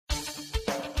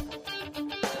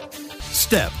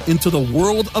Step into the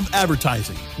world of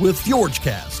advertising with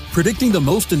FjordCast, predicting the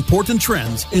most important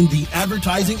trends in the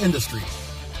advertising industry.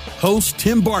 Host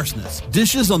Tim Barsness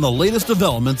dishes on the latest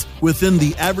developments within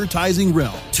the advertising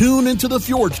realm. Tune into the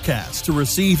FjordCast to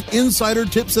receive insider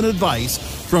tips and advice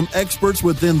from experts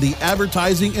within the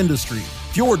advertising industry.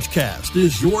 FjordCast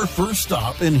is your first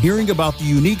stop in hearing about the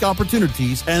unique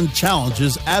opportunities and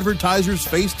challenges advertisers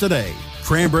face today.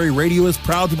 Cranberry Radio is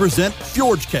proud to present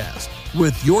FjordCast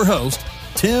with your host,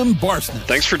 Tim Barsness.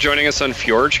 Thanks for joining us on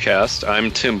FjordCast. I'm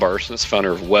Tim Barsness,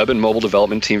 founder of web and mobile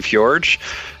development team Fjorge.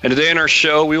 And today in our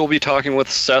show, we will be talking with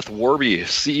Seth Warby,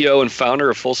 CEO and founder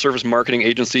of full-service marketing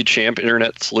agency Champ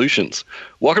Internet Solutions.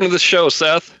 Welcome to the show,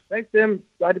 Seth. Thanks, Tim.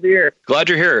 Glad to be here. Glad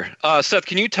you're here. Seth,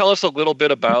 can you tell us a little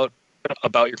bit about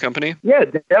your company? Yeah,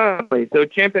 definitely. So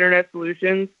Champ Internet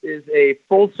Solutions is a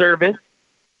full-service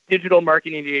digital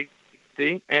marketing agency,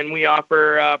 and we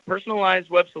offer personalized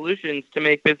web solutions to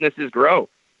make businesses grow.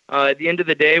 At the end of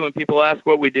the day, when people ask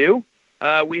what we do,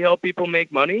 we help people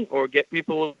make money or get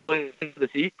people into the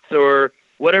seats or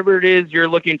whatever it is you're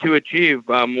looking to achieve.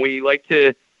 We like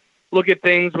to look at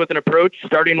things with an approach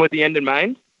starting with the end in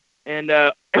mind. And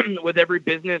with every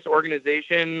business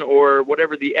organization or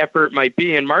whatever the effort might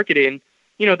be in marketing,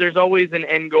 there's always an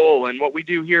end goal. And what we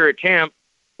do here at Champ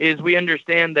is we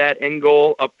understand that end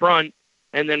goal up front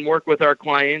and then work with our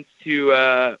clients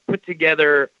to put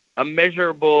together a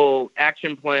measurable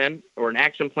action plan or an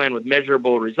action plan with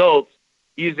measurable results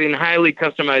using highly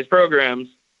customized programs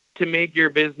to make your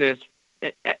business,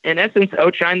 in essence,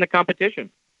 outshine the competition.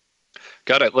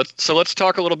 Got it. Let's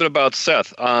talk a little bit about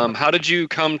Seth. How did you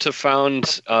come to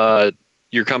found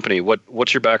your company?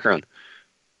 What's your background?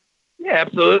 Yeah,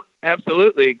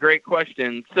 absolutely. Great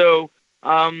question. So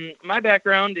my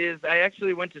background is I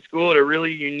actually went to school at a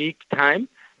really unique time.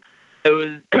 It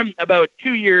was about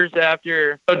 2 years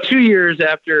after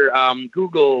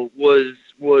Google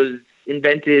was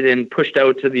invented and pushed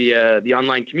out to the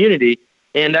online community,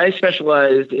 and I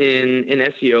specialized in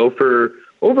SEO for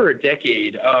over a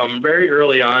decade. Very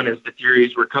early on, as the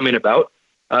theories were coming about,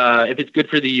 if it's good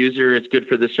for the user, it's good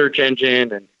for the search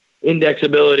engine and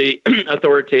indexability,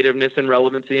 authoritativeness, and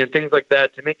relevancy, and things like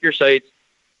that to make your sites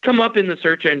come up in the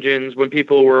search engines when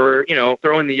people were,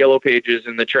 throwing the yellow pages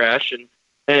in the trash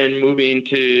and moving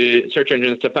to search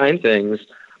engines to find things.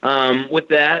 With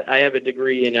that, I have a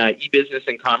degree in e-business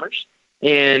and commerce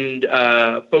and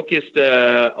focused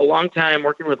a long time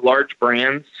working with large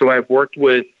brands. So I've worked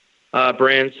with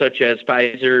brands such as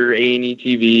Pfizer, A&E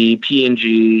TV,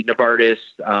 P&G, Novartis,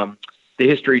 the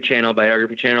History Channel,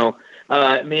 Biography Channel,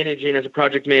 managing as a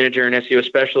project manager and SEO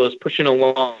specialist, pushing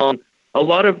along a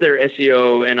lot of their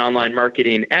SEO and online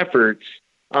marketing efforts.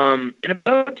 In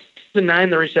about 2009,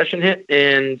 the recession hit,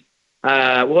 and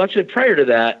actually prior to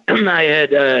that, I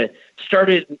had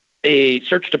started a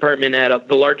search department at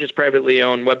the largest privately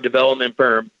owned web development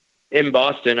firm in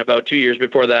Boston about 2 years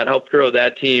before that, helped grow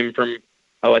that team from,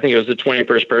 I think it was the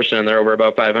 21st person, and they're over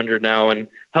about 500 now, and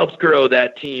helped grow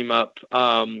that team up.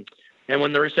 And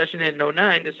when the recession hit in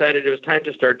 2009, decided it was time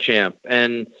to start Champ.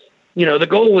 And the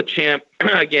goal with Champ,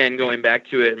 again, going back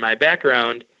to it in my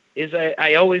background, is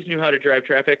I always knew how to drive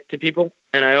traffic to people,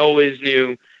 and I always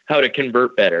knew how to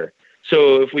convert better.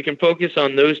 So if we can focus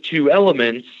on those two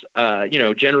elements,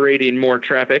 generating more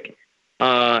traffic,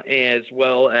 as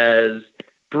well as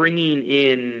bringing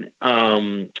in,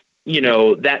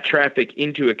 that traffic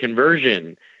into a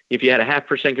conversion. If you had a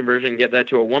 0.5% conversion, get that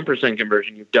to a 1%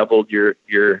 conversion, you've doubled your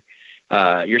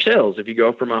sales. If you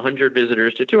go from 100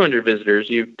 visitors to 200 visitors,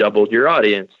 you've doubled your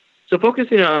audience. So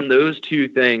focusing on those two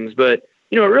things, but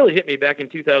it really hit me back in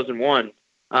 2001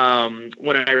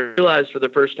 when I realized for the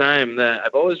first time that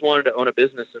I've always wanted to own a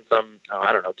business since I'm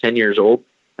 10 years old.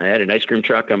 I had an ice cream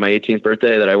truck on my 18th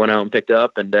birthday that I went out and picked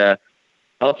up, and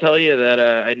I'll tell you that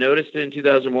I noticed it in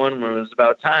 2001 when it was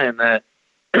about time that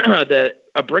that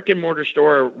a brick and mortar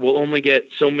store will only get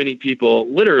so many people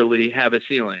literally have a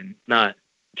ceiling, not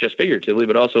just figuratively,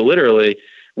 but also literally,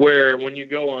 where when you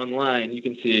go online, you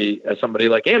can see somebody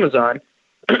like Amazon,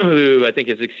 who I think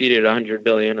has exceeded 100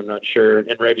 billion, I'm not sure,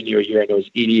 in revenue a year. I know it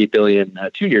was 88 billion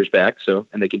 2 years back,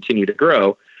 and they continue to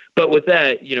grow. But with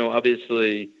that,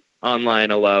 obviously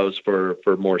online allows for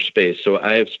more space. So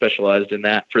I have specialized in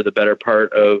that for the better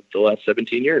part of the last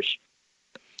 17 years.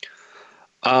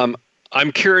 I'm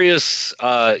curious,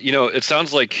 it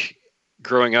sounds like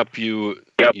growing up, you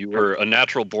were a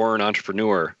natural born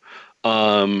entrepreneur.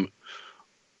 What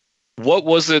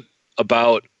was it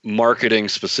about marketing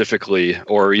specifically,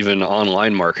 or even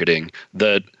online marketing,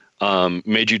 that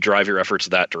made you drive your efforts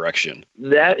that direction?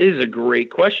 That is a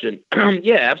great question.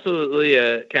 Yeah,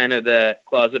 absolutely. Kind of the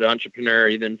closet entrepreneur,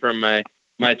 even from my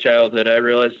my childhood. I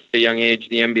realized at a young age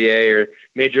the NBA or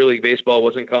Major League Baseball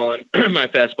wasn't calling. My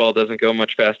fastball doesn't go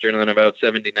much faster than about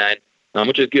 79,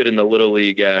 which is good in the little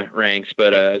league ranks.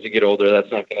 But as you get older,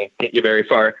 that's not going to get you very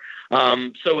far.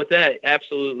 So with that,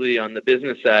 absolutely on the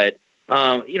business side,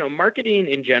 marketing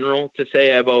in general, to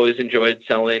say I've always enjoyed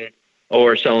selling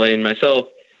myself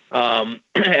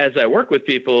as I work with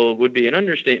people would be an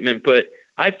understatement. But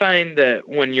I find that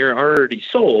when you're already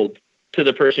sold to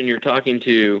the person you're talking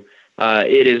to,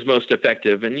 it is most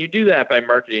effective. And you do that by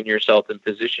marketing yourself and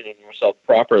positioning yourself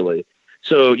properly.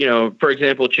 So, for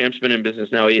example, Champ's been in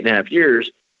business now 8.5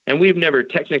 years, and we've never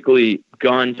technically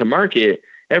gone to market.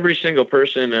 Every single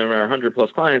person in our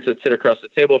 100+ clients that sit across the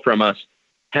table from us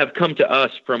have come to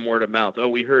us from word of mouth. Oh,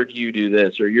 we heard you do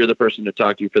this, or you're the person to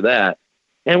talk to for that.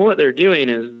 And what they're doing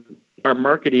is our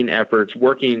marketing efforts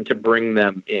working to bring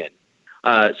them in.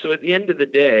 So at the end of the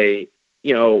day,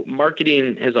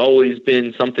 marketing has always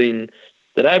been something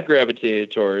that I've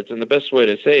gravitated towards. And the best way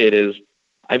to say it is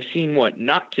I've seen what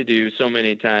not to do so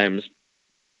many times.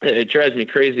 It drives me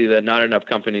crazy that not enough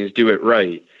companies do it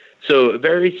right. So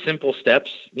very simple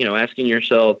steps, asking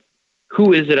yourself,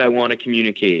 who is it I want to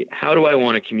communicate? How do I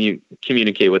want to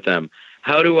communicate with them?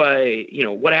 How do I,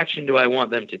 what action do I want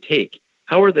them to take?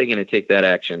 How are they going to take that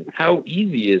action? How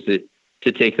easy is it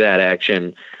to take that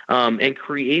action? And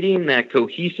creating that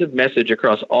cohesive message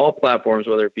across all platforms,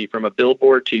 whether it be from a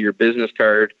billboard to your business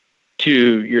card,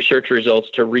 to your search results,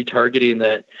 to retargeting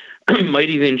that might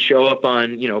even show up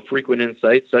on, frequent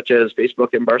insights such as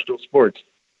Facebook and Barstool Sports.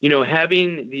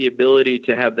 Having the ability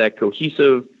to have that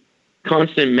cohesive,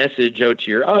 constant message out to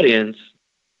your audience,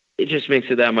 it just makes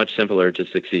it that much simpler to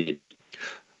succeed.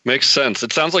 Makes sense.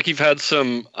 It sounds like you've had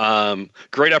some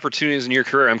great opportunities in your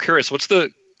career. I'm curious, what's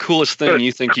the coolest thing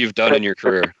you think you've done in your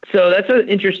career? So that's an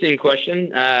interesting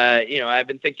question. I've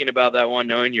been thinking about that one,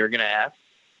 knowing you're going to ask.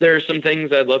 There are some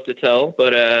things I'd love to tell,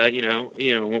 but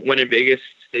when in Vegas,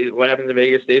 what happens in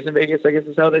Vegas stays in Vegas, I guess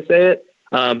is how they say it.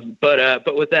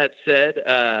 But with that said,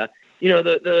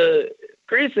 the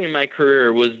greatest thing in my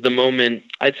career was the moment,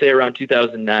 I'd say around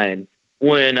 2009,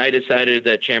 when I decided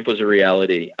that Champ was a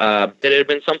reality. It had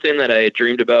been something that I had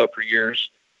dreamed about for years.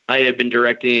 I had been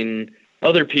directing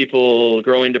other people,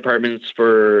 growing departments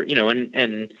for,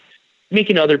 and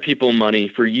making other people money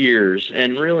for years,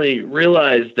 and really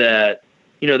realized that,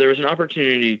 there was an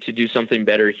opportunity to do something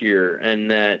better here, and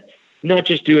that not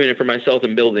just doing it for myself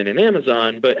and building an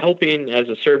Amazon, but helping as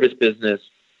a service business,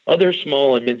 other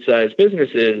small and mid-sized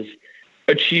businesses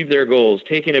achieve their goals,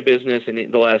 taking a business in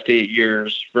the last 8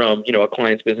 years from, a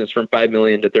client's business from 5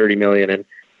 million to 30 million, and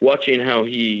watching how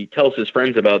he tells his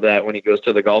friends about that when he goes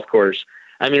to the golf course.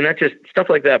 I mean, that just stuff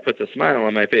like that puts a smile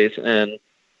on my face. And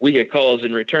we get calls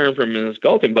in return from his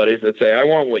golfing buddies that say, I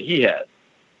want what he has.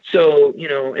 So,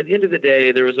 at the end of the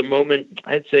day, there was a moment,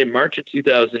 I'd say March of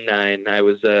 2009, I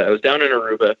was down in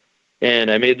Aruba,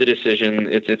 and I made the decision.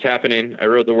 It's happening. I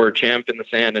wrote the word Champ in the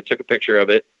sand and took a picture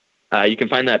of it. You can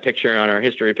find that picture on our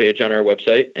history page on our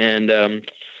website. And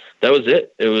that was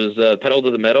it. It was pedal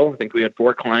to the metal. I think we had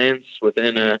 4 clients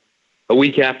within a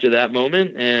week after that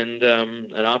moment, and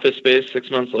an office space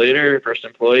 6 months later, first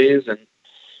employees. And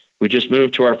we just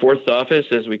moved to our 4th office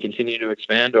as we continue to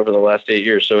expand over the last 8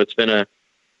 years. So it's been a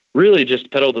really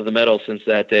just pedal to the metal since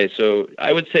that day. So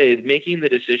I would say making the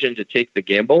decision to take the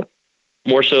gamble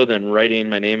more so than writing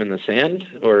my name in the sand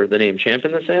or the name Champ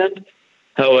in the sand.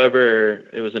 However,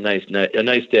 it was a nice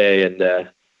day, and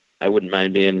I wouldn't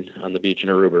mind being on the beach in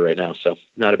Aruba right now. So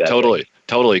not a bad thing.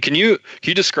 Totally. Can you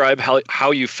describe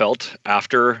how you felt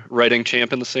after writing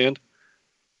Champ in the sand?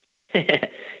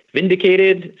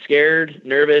 Vindicated, scared,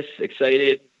 nervous,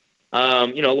 excited. A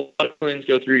lot of things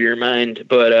go through your mind,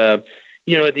 but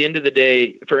at the end of the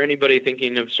day, for anybody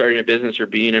thinking of starting a business or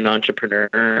being an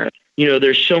entrepreneur,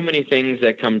 there's so many things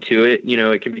that come to it.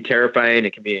 It can be terrifying.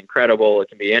 It can be incredible. It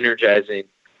can be energizing.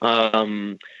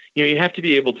 You have to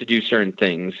be able to do certain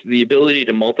things. The ability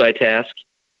to multitask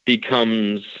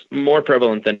becomes more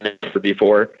prevalent than ever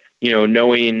before.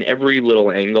 Knowing every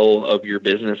little angle of your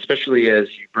business, especially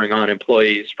as you bring on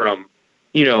employees from,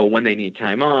 when they need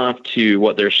time off to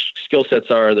what their skill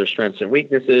sets are, their strengths and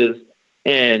weaknesses,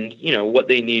 and, what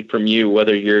they need from you,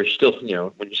 whether you're still,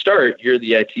 when you start, you're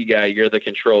the IT guy, you're the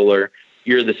controller,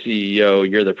 you're the CEO,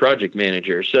 you're the project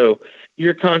manager. So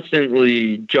you're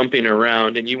constantly jumping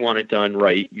around and you want it done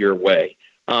right your way.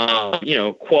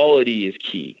 Quality is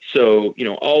key. So,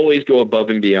 always go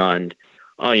above and beyond.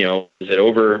 Is it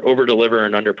over deliver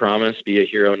and under promise? Be a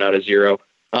hero, not a zero.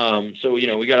 So,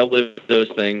 we got to live those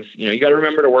things. You got to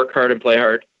remember to work hard and play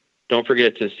hard. Don't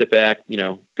forget to sit back,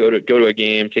 go to a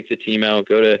game, take the team out,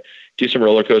 go to do some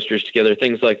roller coasters together,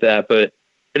 things like that. But,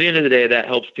 at the end of the day, that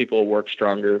helps people work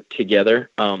stronger together.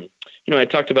 I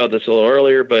talked about this a little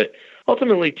earlier, but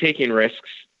ultimately taking risks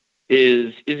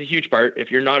is a huge part.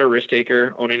 If you're not a risk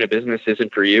taker, owning a business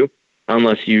isn't for you,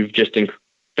 unless you've just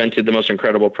invented the most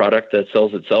incredible product that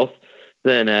sells itself,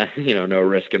 then, no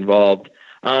risk involved.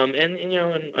 And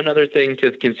another thing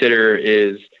to consider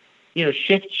is,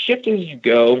 shift as you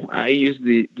go. I use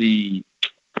the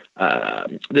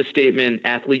statement,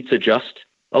 athletes adjust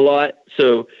a lot.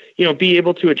 So, be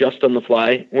able to adjust on the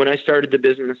fly. When I started the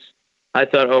business, I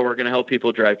thought, we're going to help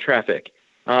people drive traffic.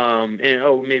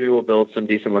 Maybe we'll build some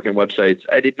decent looking websites.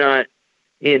 I did not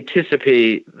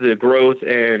anticipate the growth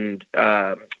and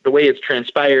the way it's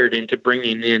transpired into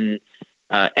bringing in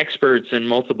experts in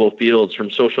multiple fields,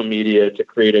 from social media to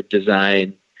creative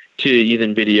design to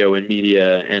even video and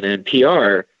media and then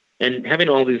PR. And having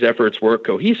all these efforts work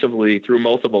cohesively through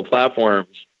multiple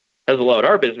platforms has allowed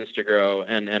our business to grow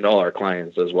and all our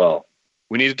clients as well.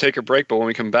 We need to take a break, but when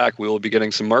we come back, we will be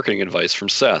getting some marketing advice from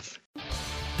Seth.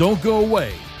 Don't go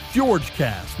away.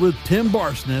 FjordsCast with Tim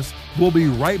Barsness will be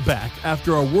right back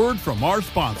after a word from our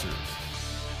sponsors.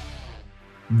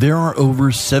 There are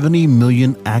over 70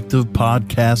 million active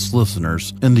podcast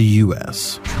listeners in the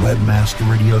U.S.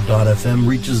 Webmasterradio.fm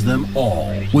reaches them all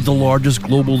with the largest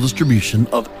global distribution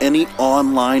of any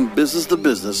online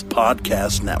business-to-business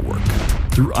podcast network.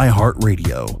 Through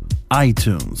iHeartRadio,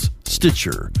 iTunes,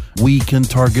 Stitcher, we can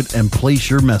target and place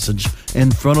your message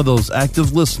in front of those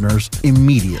active listeners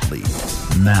immediately.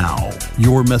 Now,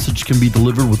 your message can be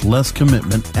delivered with less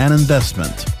commitment and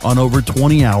investment on over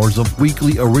 20 hours of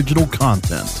weekly original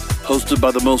content, hosted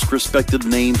by the most respected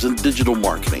names in digital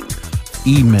marketing.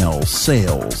 Email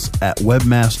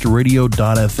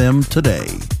sales@webmasterradio.fm today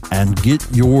and get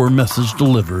your message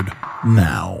delivered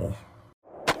now.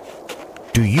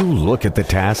 Do you look at the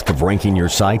task of ranking your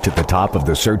site at the top of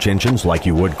the search engines like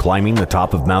you would climbing the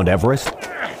top of Mount Everest?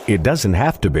 It doesn't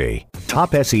have to be.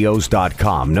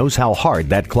 TopSEOs.com knows how hard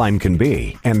that climb can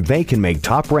be, and they can make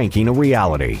top ranking a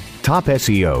reality. Top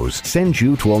SEOs sends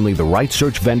you to only the right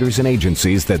search vendors and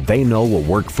agencies that they know will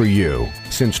work for you.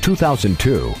 Since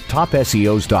 2002,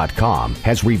 TopSEOs.com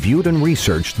has reviewed and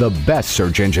researched the best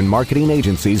search engine marketing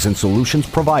agencies and solutions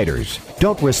providers.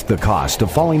 Don't risk the cost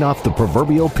of falling off the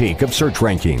proverbial peak of search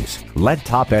rankings. Let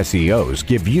Top SEOs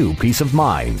give you peace of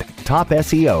mind.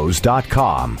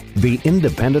 TopSEOs.com, the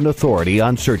independent authority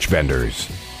on search vendors.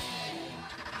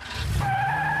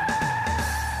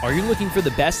 Are you looking for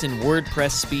the best in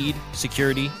WordPress speed,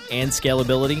 security, and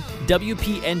scalability?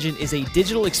 WP Engine is a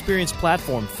digital experience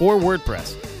platform for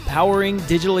WordPress, powering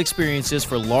digital experiences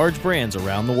for large brands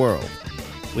around the world.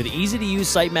 With easy-to-use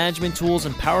site management tools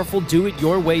and powerful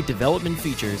do-it-your-way development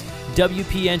features,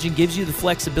 WP Engine gives you the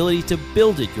flexibility to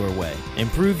build it your way.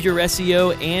 Improve your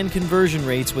SEO and conversion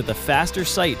rates with a faster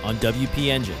site on WP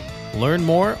Engine. Learn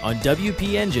more on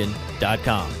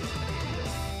WPEngine.com.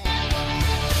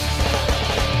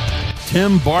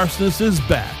 Tim Barsness is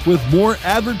back with more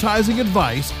advertising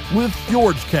advice with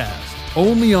FjordsCast,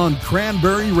 only on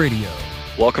Cranberry Radio.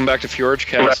 Welcome back to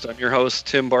FjordsCast. I'm your host,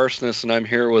 Tim Barsness, and I'm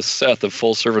here with Seth of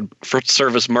Full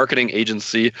Service Marketing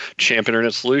Agency, Champ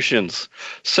Internet Solutions.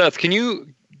 Seth, can you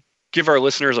give our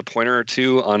listeners a pointer or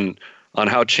two on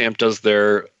how Champ does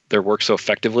their work so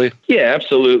effectively? Yeah,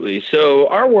 absolutely. So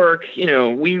our work,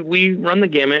 we run the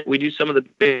gamut. We do some of the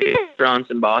big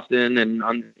restaurants in Boston and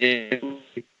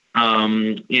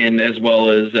as well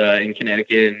as in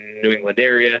Connecticut and New England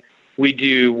area. We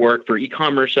do work for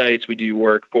e-commerce sites. We do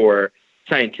work for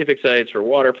scientific sites, for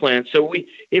water plants. So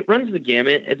it runs the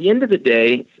gamut. At the end of the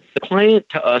day, the client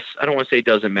to us, I don't want to say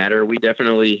doesn't matter. We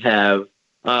definitely have,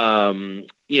 some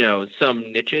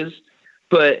niches,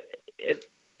 but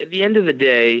at the end of the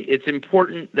day, it's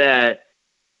important that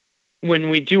when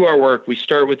we do our work, we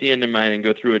start with the end in mind and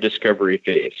go through a discovery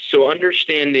phase. So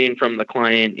understanding from the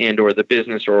client and or the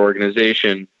business or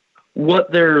organization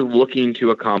what they're looking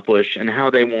to accomplish and how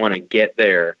they want to get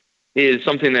there is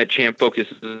something that Champ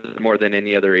focuses more than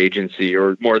any other agency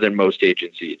or more than most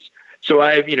agencies. So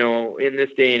in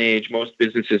this day and age, most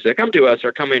businesses that come to us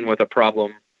are coming with a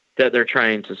problem that they're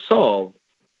trying to solve.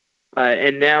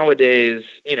 And nowadays,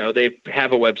 they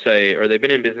have a website or they've been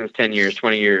in business 10 years,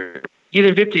 20 years,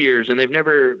 even 50 years, and they've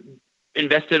never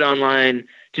invested online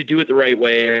to do it the right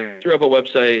way. Threw up a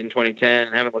website in 2010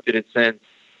 and haven't looked at it since,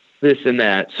 this and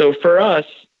that. So for us,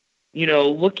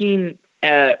 looking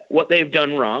at what they've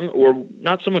done wrong, or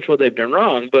not so much what they've done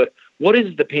wrong, but what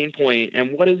is the pain point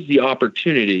and what is the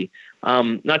opportunity?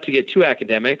 Not to get too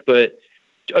academic, but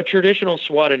a traditional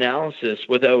SWOT analysis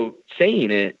without saying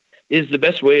it is the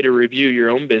best way to review your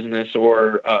own business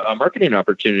or a marketing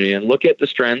opportunity and look at the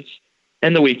strengths,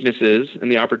 and the weaknesses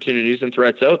and the opportunities and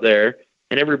threats out there.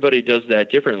 And everybody does that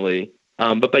differently.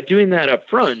 But by doing that up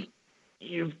front,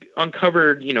 you've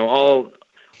uncovered,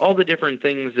 all the different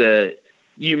things that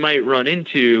you might run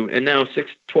into. And now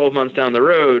 12 months down the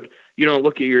road, you don't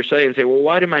look at your site and say, well,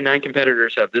 why do my 9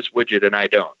 competitors have this widget and I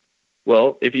don't?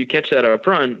 Well, if you catch that up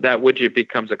front, that widget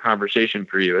becomes a conversation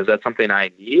for you. Is that something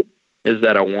I need? Is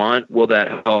that a want? Will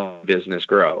that help business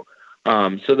grow?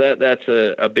 So that's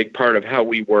a big part of how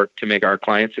we work to make our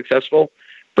clients successful.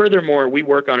 Furthermore, we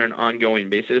work on an ongoing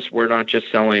basis. We're not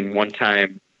just selling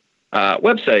one-time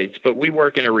websites, but we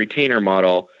work in a retainer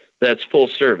model that's full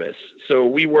service. So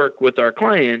we work with our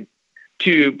client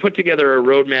to put together a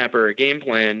roadmap or a game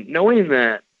plan, knowing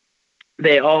that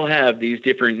they all have these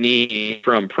different needs,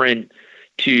 from print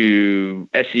to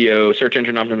SEO, search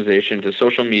engine optimization, to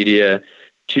social media,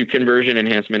 to conversion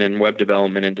enhancement and web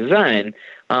development and design.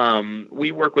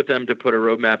 We work with them to put a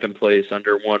roadmap in place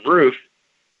under one roof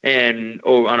and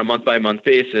on a month-by-month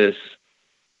basis,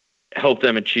 help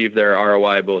them achieve their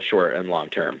ROI both short and long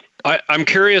term. I'm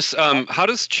curious, how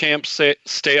does Champ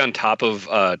stay on top of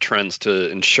trends to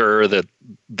ensure that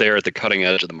they're at the cutting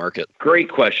edge of the market?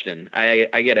 Great question.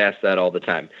 I get asked that all the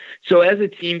time. So as a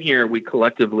team here, we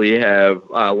collectively have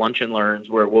lunch and learns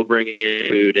where we'll bring in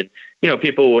food and,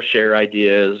 people will share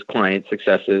ideas, client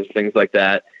successes, things like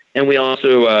that. And we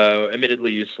also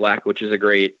admittedly use Slack, which is a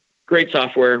great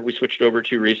software we switched over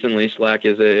to recently. Slack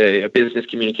is a business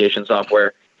communication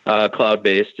software.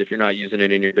 Cloud-based. If you're not using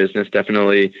it in your business,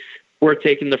 definitely worth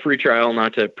taking the free trial,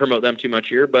 not to promote them too much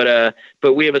here, but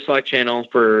we have a Slack channel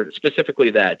for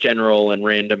specifically that general and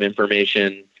random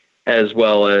information, as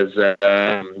well as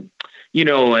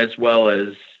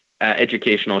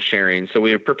educational sharing. So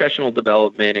we have professional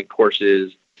development and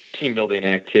courses, team building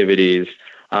activities.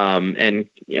 And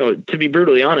to be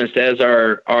brutally honest, as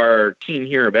our team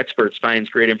here of experts finds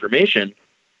great information,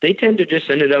 they tend to just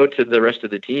send it out to the rest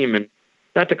of the team. And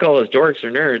not to call us dorks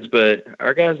or nerds, but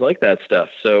our guys like that stuff.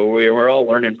 So we're all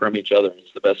learning from each other.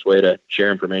 It's the best way to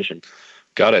share information.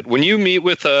 Got it. When you meet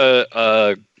with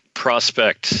a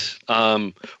prospect,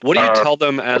 what do you tell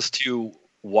them as to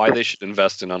why they should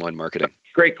invest in online marketing?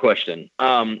 Great question.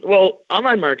 Well,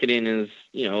 online marketing is,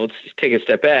 let's just take a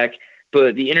step back,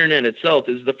 but the internet itself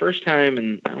is the first time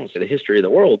in, I don't want to say the history of the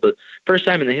world, but first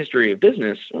time in the history of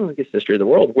business, I guess the history of the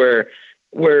world,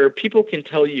 where people can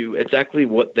tell you exactly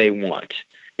what they want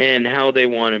and how they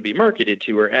want to be marketed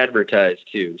to or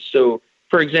advertised to. So,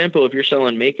 for example, if you're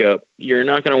selling makeup, you're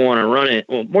not going to want to run it,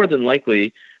 well, more than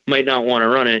likely might not want to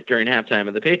run it during halftime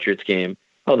of the Patriots game,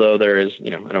 although there is, I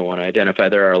don't want to identify,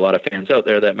 there are a lot of fans out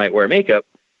there that might wear makeup.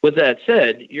 With that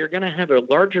said, you're going to have a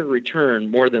larger return,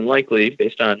 more than likely,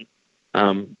 based on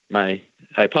my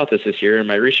hypothesis here and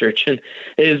my research,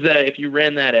 is that if you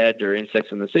ran that ad during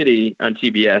Sex and the City on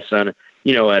TBS on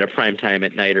at a prime time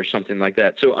at night or something like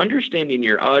that. So understanding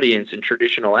your audience in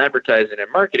traditional advertising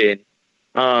and marketing,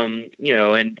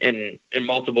 and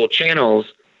multiple channels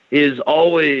is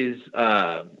always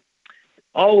going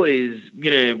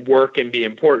to work and be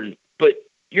important. But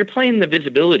you're playing the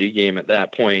visibility game at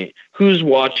that point. Who's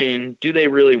watching? Do they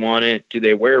really want it? Do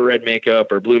they wear red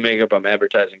makeup or blue makeup? I'm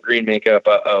advertising green makeup.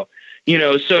 So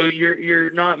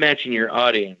you're not matching your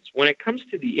audience. When it comes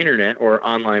to the internet or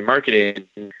online marketing,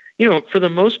 for the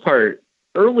most part,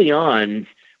 early on,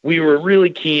 we were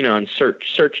really keen on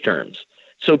search terms.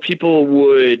 So people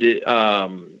would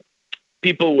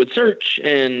search,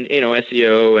 and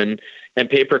SEO and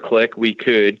pay-per-click, we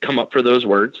could come up for those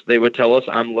words. They would tell us,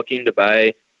 I'm looking to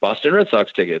buy Boston Red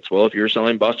Sox tickets. Well, if you were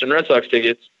selling Boston Red Sox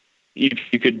tickets, if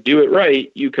you could do it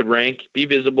right, you could rank, be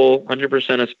visible,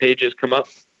 100% of pages come up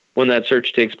when that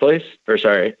search takes place.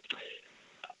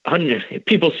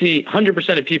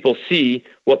 100% of people see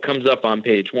what comes up on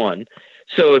page one.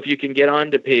 So if you can get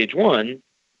onto page one,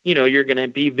 you're going to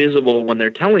be visible when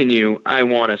they're telling you, I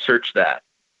want to search that.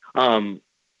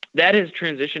 That has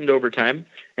transitioned over time,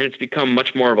 and it's become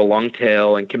much more of a long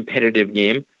tail and competitive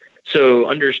game. So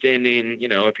understanding,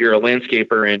 if you're a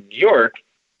landscaper in New York,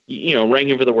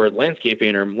 ranking for the word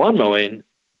landscaping or lawn mowing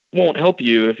won't help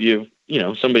you if you've,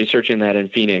 somebody searching that in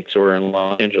Phoenix or in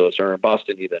Los Angeles or in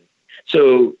Boston even.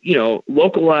 So,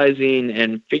 localizing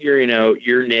and figuring out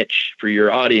your niche for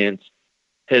your audience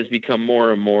has become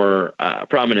more and more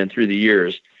prominent through the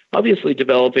years. Obviously,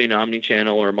 developing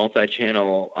omni-channel or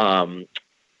multi-channel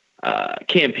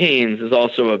campaigns is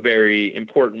also a very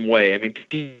important way. I mean,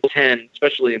 people tend,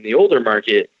 especially in the older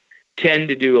market, tend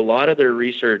to do a lot of their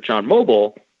research on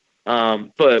mobile,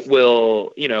 but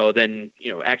will,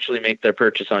 actually make their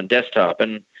purchase on desktop.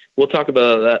 And we'll talk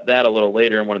about that a little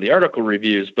later in one of the article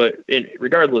reviews. But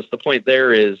regardless, the point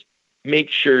there is make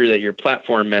sure that your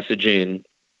platform messaging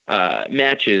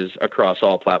matches across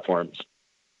all platforms.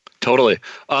 Totally.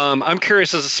 I'm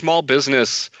curious, as a small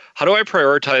business, how do I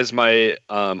prioritize my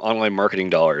online marketing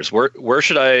dollars? Where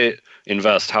should I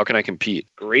invest? How can I compete?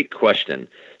 Great question.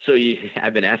 So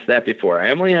I've been asked that before.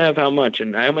 I only have how much,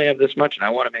 and I only have this much, and I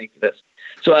want to make this.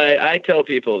 So I tell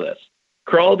people this: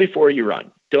 crawl before you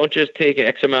run. Don't just take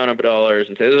X amount of dollars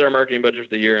and say, this is our marketing budget for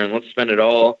the year, and let's spend it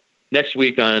all next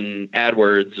week on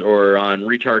AdWords or on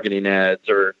retargeting ads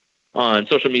or on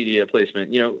social media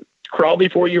placement. Crawl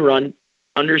before you run.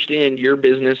 Understand your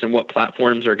business and what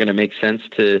platforms are going to make sense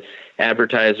to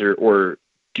advertise or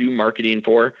do marketing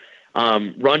for.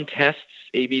 Run tests,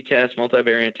 A/B tests,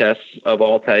 multivariate tests of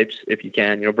all types if you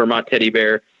can. Vermont Teddy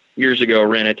Bear years ago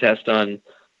ran a test on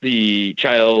the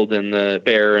child and the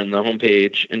bear and the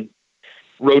homepage and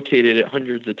rotated it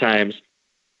hundreds of times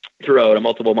throughout a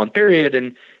multiple month period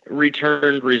and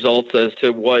returned results as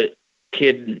to what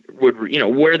kid would,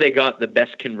 where they got the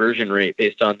best conversion rate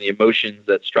based on the emotions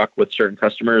that struck with certain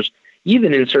customers,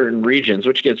 even in certain regions,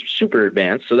 which gets super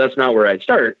advanced. So that's not where I'd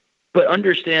start, but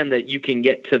understand that you can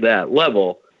get to that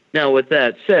level. Now, with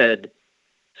that said,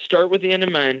 start with the end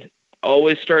in mind.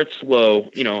 Always start slow.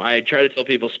 I try to tell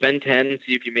people spend 10 and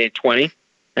see if you made 20,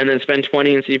 and then spend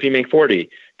 20 and see if you make 40.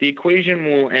 The equation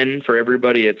will end for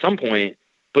everybody at some point,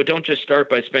 but don't just start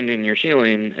by spending your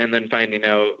ceiling and then finding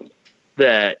out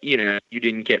that, you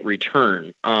didn't get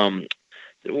return.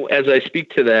 As I speak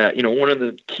to that, one of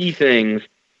the key things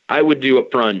I would do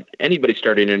up front, anybody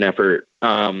starting an effort,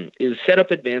 is set up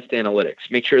advanced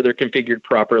analytics. Make sure they're configured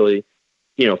properly.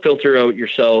 Filter out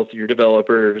yourself, your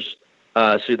developers,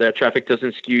 so that traffic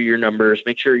doesn't skew your numbers.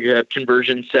 Make sure you have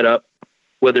conversions set up,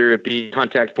 whether it be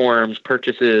contact forms,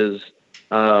 purchases,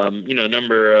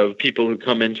 number of people who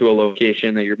come into a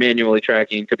location that you're manually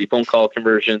tracking. Could be phone call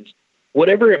conversions.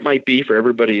 Whatever it might be for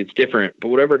everybody, it's different. But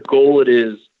whatever goal it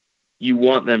is you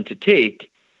want them to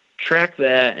take, track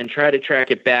that and try to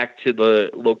track it back to the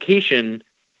location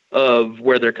of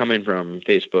where they're coming from.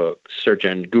 Facebook, search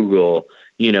engine, Google,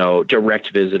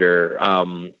 direct visitor.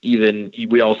 Even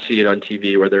we all see it on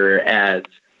TV where there are ads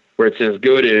where it says,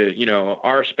 go to,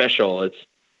 our special. It's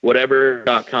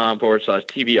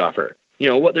whatever.com/TV offer.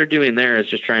 What they're doing there is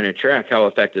just trying to track how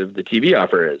effective the TV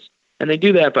offer is. And they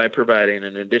do that by providing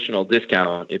an additional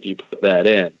discount if you put that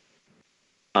in.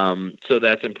 So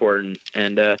that's important.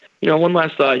 And, one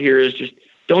last thought here is just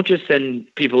don't just send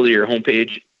people to your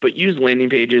homepage, but use landing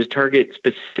pages, target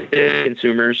specific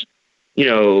consumers.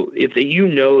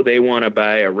 If they want to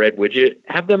buy a red widget,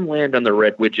 have them land on the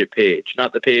red widget page,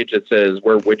 not the page that says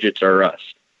where widgets are us.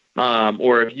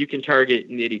 Or if you can target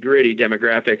nitty-gritty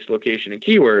demographics, location, and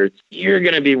keywords, you're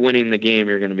going to be winning the game.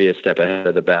 You're going to be a step ahead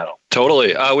of the battle.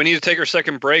 Totally. We need to take our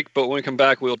second break, but when we come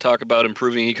back, we'll talk about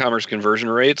improving e-commerce conversion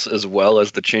rates as well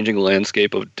as the changing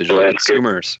landscape of digital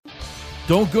consumers.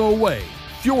 Don't go away.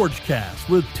 FjordCast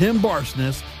with Tim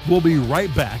Barsness will be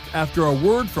right back after a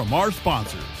word from our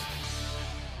sponsors.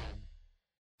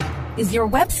 Is your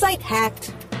website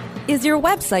hacked? Is your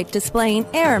website displaying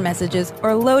error messages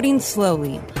or loading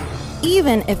slowly?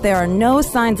 Even if there are no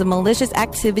signs of malicious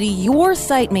activity, your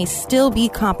site may still be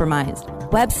compromised.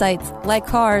 Websites, like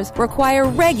cars, require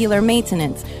regular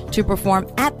maintenance to perform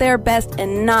at their best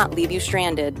and not leave you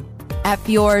stranded. At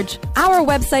Fjorge, our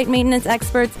website maintenance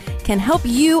experts can help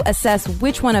you assess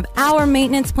which one of our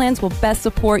maintenance plans will best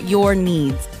support your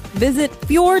needs. Visit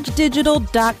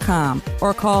fjorddigital.com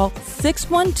or call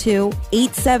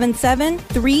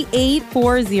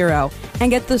 612-877-3840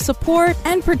 and get the support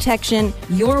and protection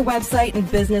your website and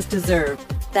business deserve.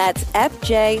 That's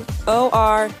FJORGE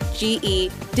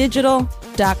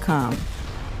digital.com.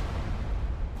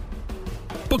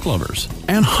 Book lovers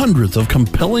and hundreds of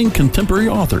compelling contemporary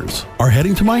authors are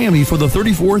heading to Miami for the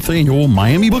 34th annual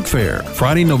Miami Book Fair,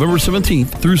 Friday, November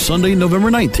 17th through Sunday,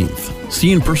 November 19th.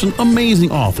 See in person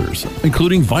amazing authors,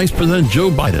 including Vice President Joe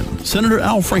Biden, Senator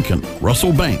Al Franken,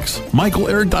 Russell Banks, Michael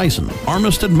Eric Dyson,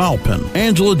 Armistead Maupin,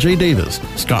 Angela J. Davis,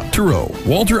 Scott Turow,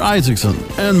 Walter Isaacson,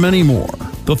 and many more.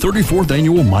 The 34th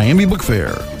annual Miami Book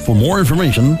Fair. For more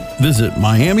information, visit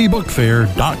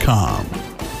miamibookfair.com.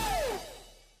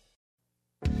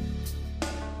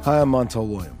 Hi, I'm Montel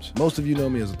Williams. Most of you know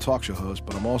me as a talk show host,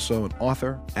 but I'm also an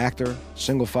author, actor,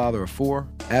 single father of 4,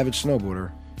 avid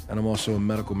snowboarder, and I'm also a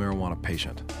medical marijuana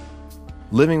patient.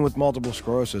 Living with multiple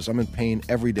sclerosis, I'm in pain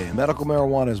every day. Medical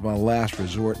marijuana is my last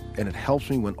resort, and it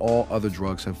helps me when all other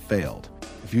drugs have failed.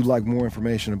 If you'd like more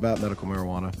information about medical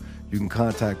marijuana, you can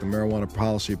contact the Marijuana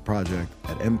Policy Project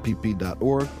at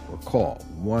mpp.org or call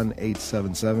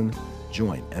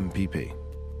 1-877-JOIN-MPP.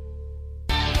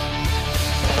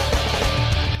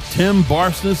 Tim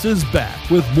Barsness is back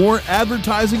with more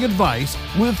advertising advice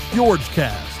with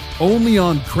FjordsCast, only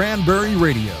on Cranberry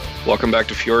Radio. Welcome back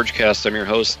to FjordsCast. I'm your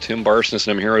host, Tim Barsness,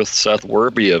 and I'm here with Seth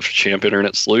Werby of Champ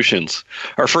Internet Solutions.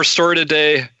 Our first story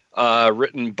today,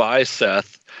 written by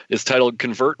Seth, is titled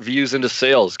Convert Views into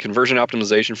Sales, Conversion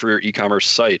Optimization for Your E-Commerce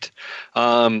Site.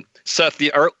 Seth,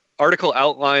 the article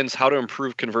outlines how to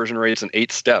improve conversion rates in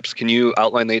 8 steps. Can you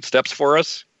outline the 8 steps for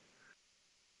us?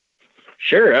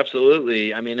 Sure,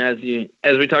 absolutely. I mean, as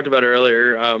we talked about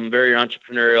earlier, I'm very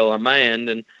entrepreneurial on my end,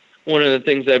 and one of the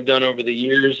things I've done over the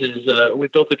years is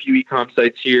we've built a few e-com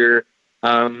sites here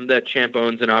that Champ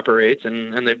owns and operates,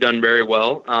 and they've done very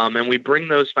well. And we bring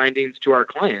those findings to our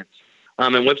clients.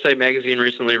 And Website Magazine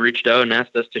recently reached out and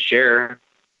asked us to share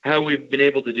how we've been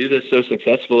able to do this so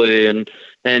successfully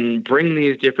and bring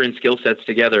these different skill sets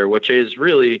together, which is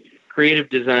really creative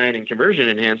design and conversion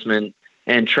enhancement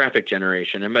and traffic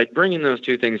generation. And by bringing those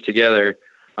two things together,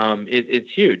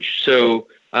 it's huge. So,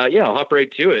 I'll hop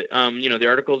right to it. The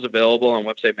article is available on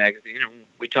Website Magazine. And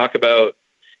we talk about,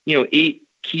 8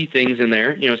 key things in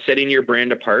there, setting your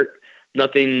brand apart.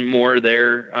 Nothing more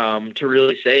there to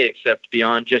really say except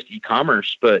beyond just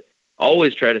e-commerce, but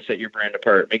always try to set your brand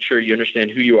apart. Make sure you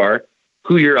understand who you are,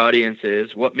 who your audience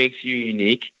is, what makes you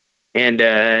unique, and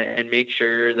make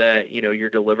sure that,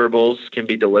 your deliverables can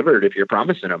be delivered if you're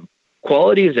promising them.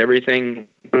 Quality is everything.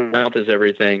 Mouth is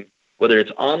everything. Whether it's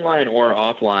online or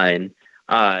offline,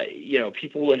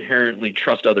 people inherently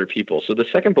trust other people. So the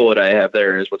second bullet I have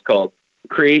there is what's called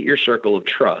create your circle of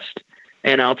trust.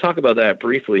 And I'll talk about that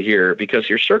briefly here because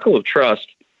your circle of trust,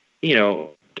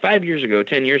 5 years ago,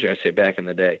 10 years ago, I say back in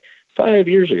the day, 5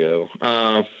 years ago,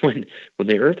 when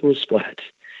the earth was flat,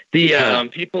 the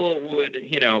people would,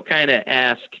 kind of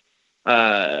ask,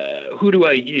 who do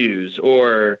I use?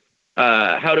 Or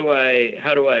how do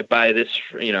I buy this?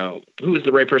 Who is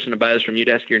the right person to buy this from? You'd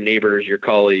ask your neighbors, your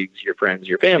colleagues, your friends,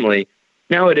 your family.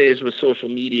 Nowadays, with social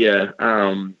media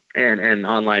and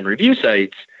online review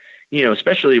sites,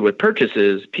 especially with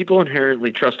purchases, people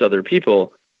inherently trust other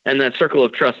people, and that circle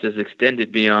of trust is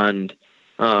extended beyond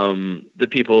the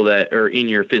people that are in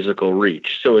your physical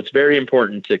reach. So it's very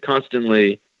important to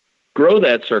constantly grow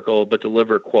that circle, but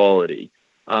deliver quality.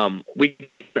 A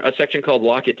section called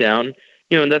Lock It Down.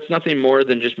 And that's nothing more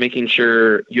than just making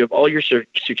sure you have all your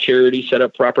security set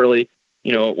up properly.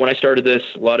 When I started this,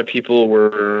 a lot of people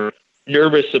were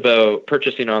nervous about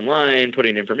purchasing online,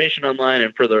 putting information online,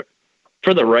 and for the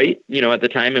right, at the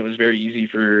time it was very easy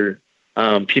for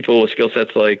people with skill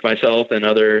sets like myself and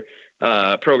other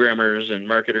programmers and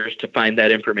marketers to find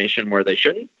that information where they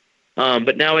shouldn't.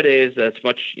 But nowadays, that's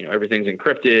much, everything's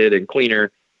encrypted and cleaner.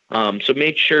 So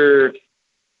make sure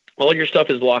all your stuff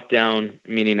is locked down,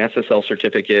 meaning SSL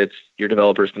certificates. Your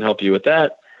developers can help you with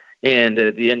that. And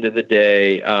at the end of the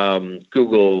day,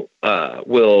 Google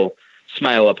will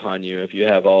smile upon you if you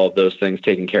have all of those things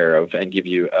taken care of and give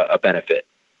you a benefit.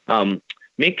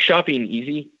 Make shopping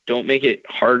easy. Don't make it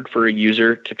hard for a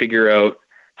user to figure out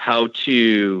how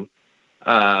to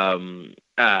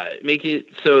make it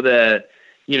so that,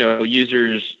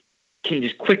 users can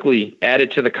just quickly add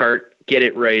it to the cart, get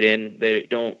it right in.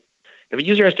 If a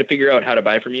user has to figure out how to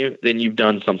buy from you, then you've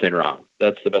done something wrong.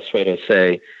 That's the best way to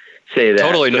say that.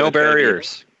 Totally, no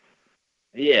barriers.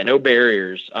 Yeah, no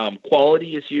barriers.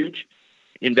 Quality is huge.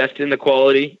 Invest in the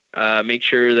quality. Make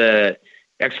sure that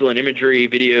excellent imagery,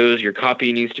 videos, your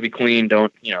copy needs to be clean.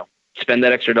 Don't, spend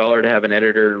that extra $1 to have an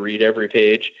editor read every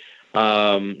page.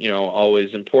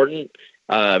 Always important.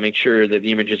 Make sure that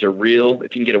the images are real.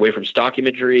 If you can get away from stock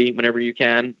imagery whenever you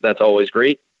can, that's always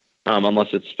great. Unless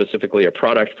it's specifically a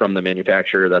product from the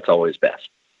manufacturer, that's always best.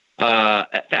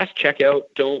 At fast checkout,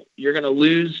 you're going to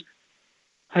lose,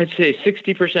 I'd say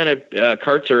 60% of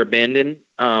carts are abandoned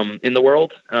in the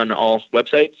world on all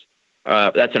websites.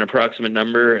 That's an approximate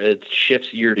number. It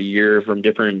shifts year to year from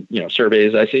different,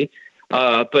 surveys I see.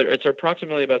 But it's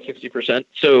approximately about 60%.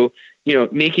 So,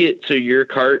 make it so your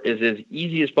cart is as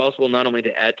easy as possible, not only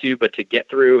to add to, but to get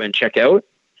through and check out.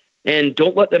 And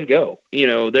don't let them go.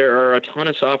 There are a ton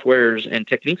of softwares and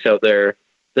techniques out there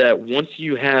that once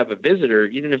you have a visitor,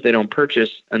 even if they don't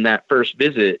purchase on that first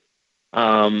visit,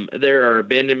 there are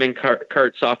abandonment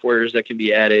cart softwares that can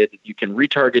be added. You can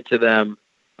retarget to them.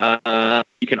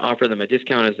 You can offer them a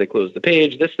discount as they close the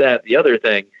page, this, that, the other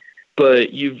thing.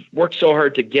 But you've worked so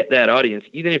hard to get that audience,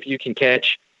 even if you can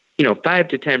catch, 5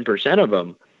 to 10% of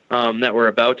them that were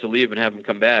about to leave and have them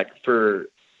come back for,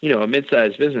 a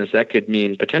mid-sized business, that could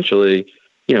mean potentially,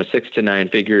 6 to 9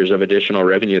 figures of additional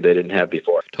revenue they didn't have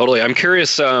before. Totally. I'm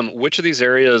curious, which of these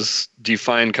areas do you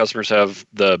find customers have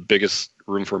the biggest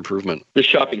room for improvement? The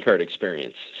shopping cart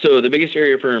experience. So the biggest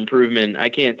area for improvement, I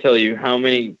can't tell you how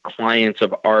many clients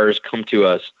of ours come to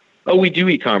us. Oh, we do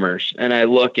e-commerce. And I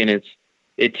look and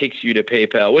it takes you to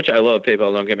PayPal, which I love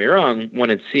PayPal, don't get me wrong, when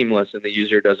it's seamless and the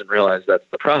user doesn't realize that's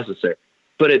the processor.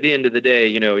 But at the end of the day,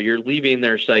 you're leaving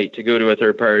their site to go to a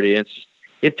third party.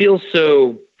 It feels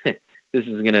so, this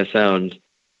is going to sound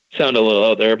a little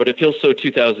out there, but it feels so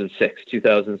 2006,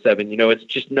 2007. It's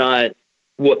just not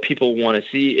what people want to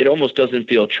see. It almost doesn't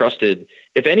feel trusted.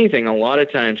 If anything, a lot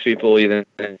of times people even,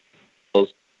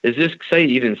 is this site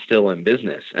even still in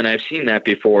business? And I've seen that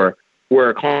before, where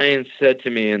a client said to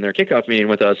me in their kickoff meeting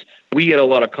with us, we get a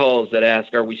lot of calls that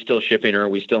ask, are we still shipping or are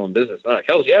we still in business? I'm like,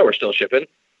 hell yeah, we're still shipping.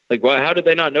 Like, well, how did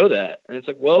they not know that? And it's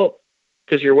like, well,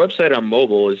 because your website on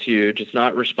mobile is huge. It's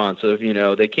not responsive.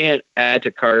 They can't add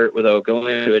to cart without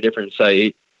going to a different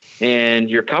site. And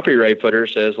your copyright footer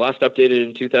says last updated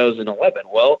in 2011.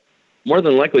 Well, more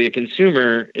than likely a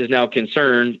consumer is now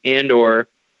concerned and or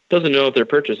doesn't know if their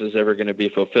purchase is ever going to be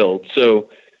fulfilled. So,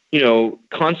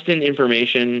 constant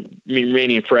information,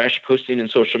 remaining fresh, posting in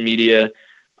social media,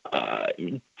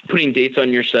 putting dates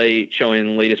on your site, showing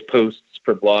the latest posts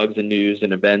for blogs and news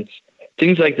and events,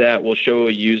 things like that will show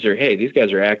a user, hey, these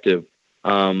guys are active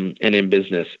and in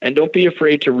business. And don't be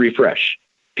afraid to refresh.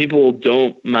 People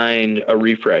don't mind a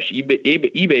refresh.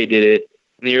 eBay did it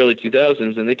in the early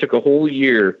 2000s, and they took a whole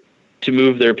year to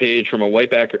move their page from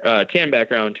a tan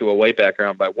background to a white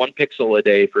background by 1 pixel a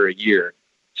day for a year,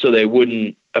 so they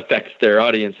wouldn't affect their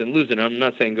audience and lose it. I'm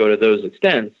not saying go to those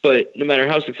extents, but no matter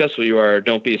how successful you are,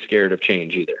 don't be scared of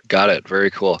change either. Got it.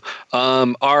 Very cool.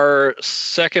 Our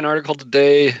second article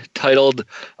today titled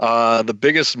The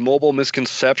Biggest Mobile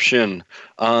Misconception.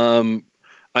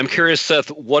 I'm curious,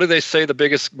 Seth, what do they say the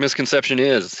biggest misconception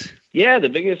is? Yeah, the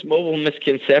biggest mobile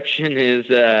misconception is,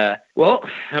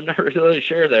 I'm not really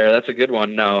sure there. That's a good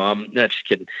one. No, I'm not just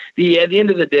kidding. At the end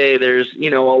of the day, there's,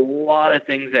 a lot of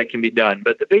things that can be done.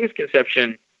 But the biggest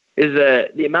conception is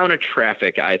the amount of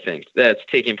traffic, I think, that's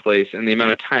taking place and the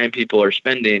amount of time people are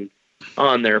spending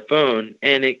on their phone.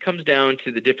 And it comes down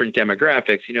to the different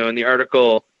demographics. In the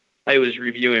article I was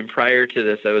reviewing prior to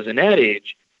this, I was in Ad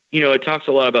Age. It talks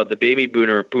a lot about the baby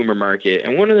boomer market.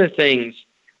 And one of the things,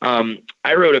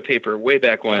 I wrote a paper way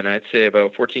back when, I'd say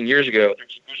about 13 years ago,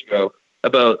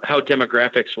 about how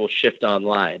demographics will shift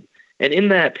online. And in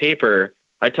that paper,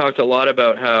 I talked a lot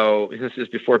about how, this is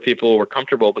before people were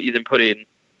comfortable, but even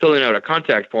filling out a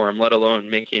contact form, let alone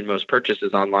making most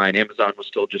purchases online. Amazon was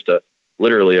still just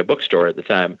literally a bookstore at the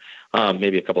time,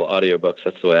 maybe a couple of audiobooks.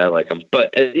 That's the way I like them.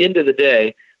 But at the end of the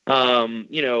day,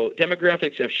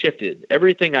 demographics have shifted.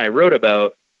 Everything I wrote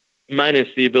about, minus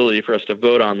the ability for us to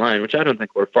vote online, which I don't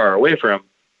think we're far away from,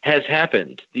 has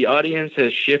happened. The audience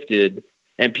has shifted,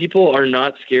 and people are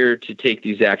not scared to take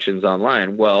these actions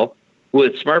online. Well,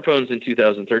 with smartphones in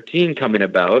 2013 coming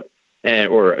about, they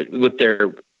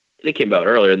came about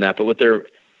earlier than that, but with their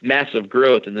massive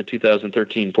growth in the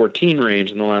 2013-14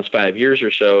 range in the last 5 years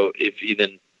or so, if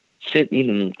even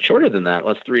shorter than that,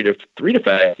 last 3 to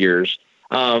 5 years,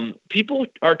 people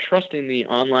are trusting the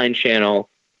online channel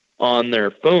on their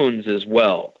phones as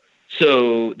well.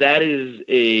 So that is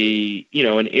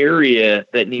an area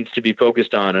that needs to be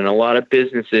focused on. And a lot of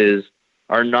businesses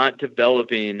are not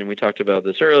developing, and we talked about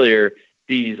this earlier,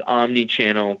 these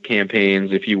omni-channel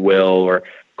campaigns, if you will, or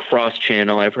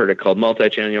cross-channel. I've heard it called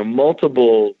multi-channel,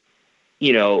 multiple,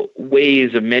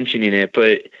 ways of mentioning it.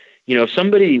 But, if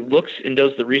somebody looks and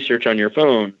does the research on their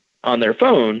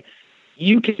phone,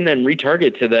 you can then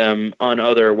retarget to them on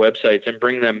other websites and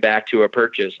bring them back to a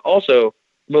purchase. Also,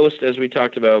 most, as we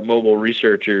talked about, mobile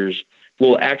researchers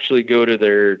will actually go to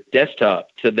their desktop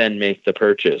to then make the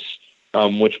purchase,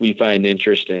 which we find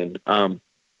interesting. A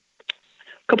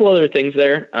couple other things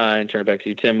there, and turn it back to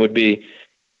you, Tim, would be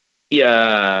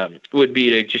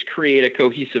to just create a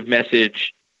cohesive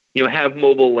message, have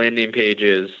mobile landing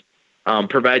pages,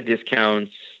 provide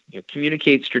discounts,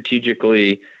 communicate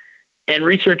strategically, and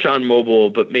research on mobile,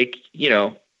 but make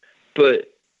it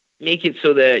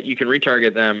so that you can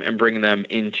retarget them and bring them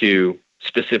into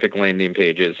specific landing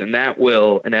pages. And that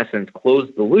will, in essence, close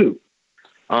the loop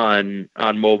on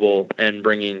mobile and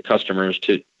bringing customers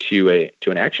to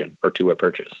an action or to a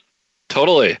purchase.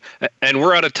 Totally. And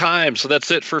we're out of time, so that's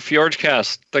it for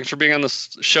FjordCast. Thanks for being on the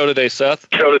show today, Seth.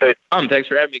 Thanks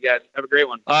for having me, guys. Have a great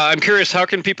one. I'm curious, how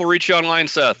can people reach you online,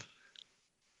 Seth?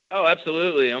 Oh,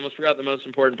 absolutely. I almost forgot the most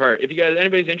important part. If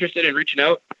anybody's interested in reaching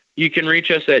out, you can reach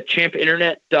us at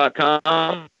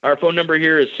champinternet.com. Our phone number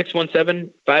here is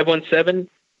 617-517-8255.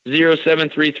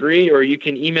 0733, or you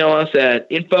can email us at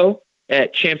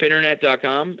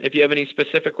info@champinternet.com. If you have any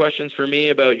specific questions for me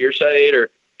about your site or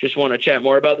just want to chat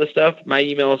more about this stuff, my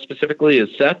email specifically is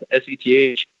Seth,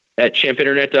 S-E-T-H,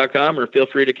 @champinternet.com, or feel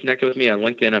free to connect with me on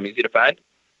LinkedIn. I'm easy to find.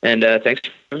 And thanks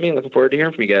for having me. Looking forward to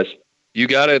hearing from you guys. You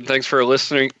got it. Thanks for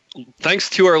listening. Thanks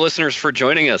to our listeners for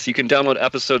joining us. You can download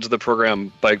episodes of the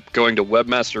program by going to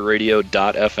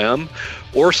webmasterradio.fm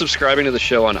or subscribing to the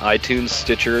show on iTunes,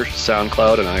 Stitcher,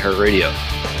 SoundCloud, and iHeartRadio.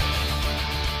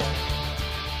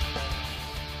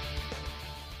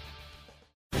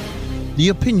 The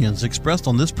opinions expressed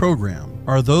on this program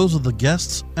are those of the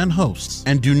guests and hosts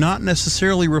and do not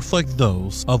necessarily reflect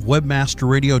those of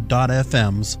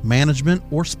webmasterradio.fm's management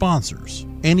or sponsors.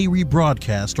 Any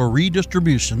rebroadcast or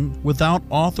redistribution without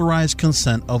authorized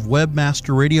consent of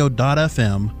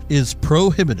webmasterradio.fm is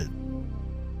prohibited.